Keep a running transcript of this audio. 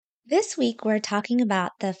This week, we're talking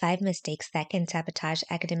about the 5 mistakes that can sabotage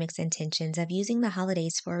academics' intentions of using the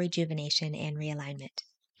holidays for rejuvenation and realignment.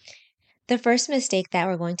 The first mistake that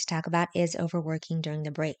we're going to talk about is overworking during the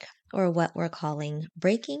break, or what we're calling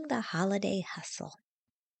breaking the holiday hustle.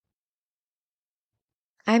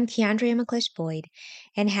 I'm Keandria McClish Boyd,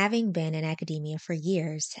 and having been in academia for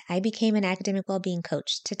years, I became an academic well-being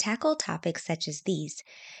coach to tackle topics such as these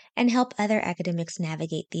and help other academics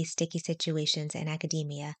navigate these sticky situations in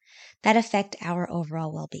academia that affect our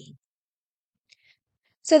overall well-being.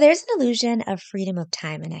 So there's an illusion of freedom of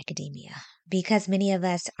time in academia because many of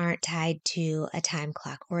us aren't tied to a time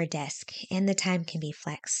clock or a desk, and the time can be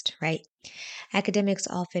flexed, right? Academics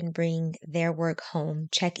often bring their work home,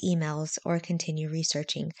 check emails, or continue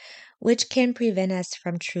researching, which can prevent us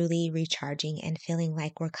from truly recharging and feeling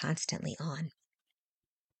like we're constantly on.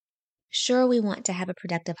 Sure, we want to have a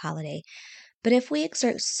productive holiday, but if we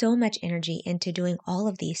exert so much energy into doing all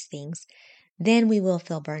of these things, then we will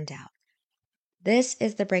feel burned out. This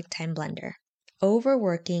is the break time blunder.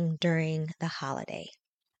 Overworking during the holiday.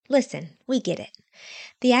 Listen, we get it.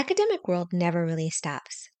 The academic world never really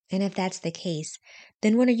stops. And if that's the case,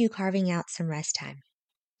 then when are you carving out some rest time?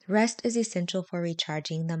 Rest is essential for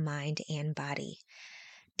recharging the mind and body.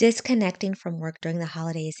 Disconnecting from work during the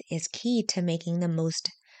holidays is key to making the most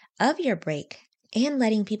of your break and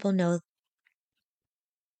letting people know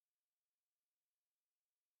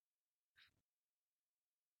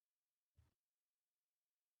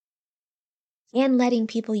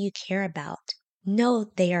you care about know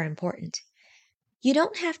they are important. You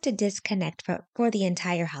don't have to disconnect for the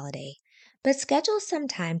entire holiday, but schedule some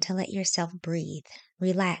time to let yourself breathe,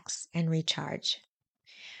 relax, and recharge.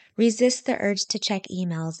 Resist the urge to check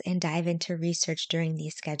emails and dive into research during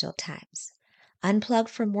these scheduled times. Unplug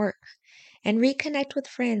from work and reconnect with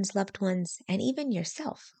friends, loved ones, and even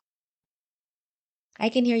yourself. I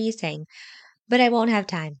can hear you saying, but I won't have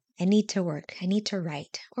time. I need to work. I need to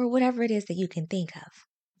write, or whatever it is that you can think of.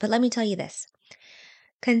 But let me tell you this.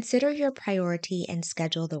 Consider your priority and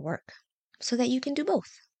schedule the work so that you can do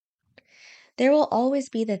both. There will always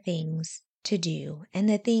be the things to do and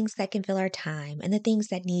the things that can fill our time and the things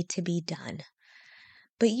that need to be done.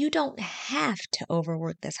 But you don't have to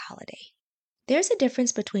overwork this holiday. There's a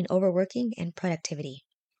difference between overworking and productivity.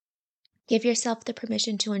 Give yourself the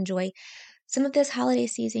permission to enjoy some of this holiday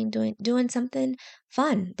season doing something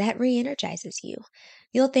fun that re-energizes you.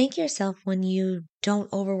 You'll thank yourself when you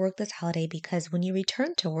don't overwork this holiday because when you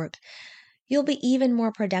return to work, you'll be even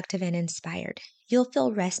more productive and inspired. You'll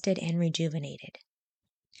feel rested and rejuvenated.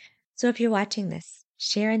 So if you're watching this,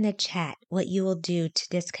 share in the chat what you will do to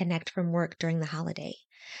disconnect from work during the holiday.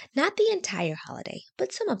 Not the entire holiday,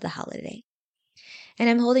 but some of the holiday. And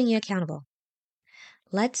I'm holding you accountable.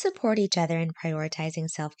 Let's support each other in prioritizing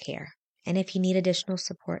self-care. And if you need additional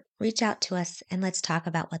support, reach out to us and let's talk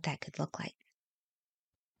about what that could look like.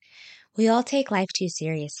 We all take life too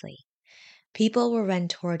seriously. People will run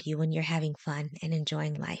toward you when you're having fun and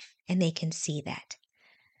enjoying life, and they can see that.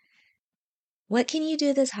 What can you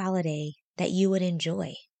do this holiday that you would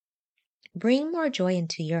enjoy? Bring more joy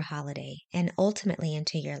into your holiday and ultimately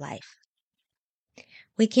into your life.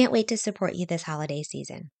 We can't wait to support you this holiday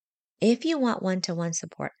season. If you want one-to-one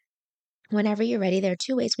support, whenever you're ready, there are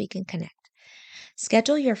 2 ways we can connect.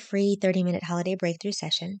 Schedule your free 30-minute holiday breakthrough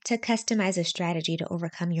session to customize a strategy to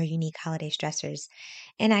overcome your unique holiday stressors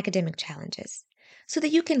and academic challenges so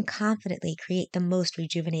that you can confidently create the most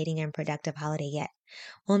rejuvenating and productive holiday yet.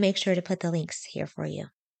 We'll make sure to put the links here for you.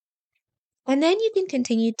 And then you can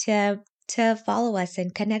continue to follow us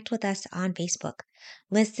and connect with us on Facebook.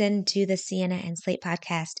 Listen to the Sienna and Slate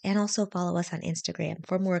podcast and also follow us on Instagram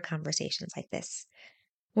for more conversations like this.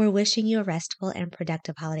 We're wishing you a restful and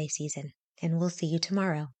productive holiday season, and we'll see you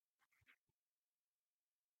tomorrow.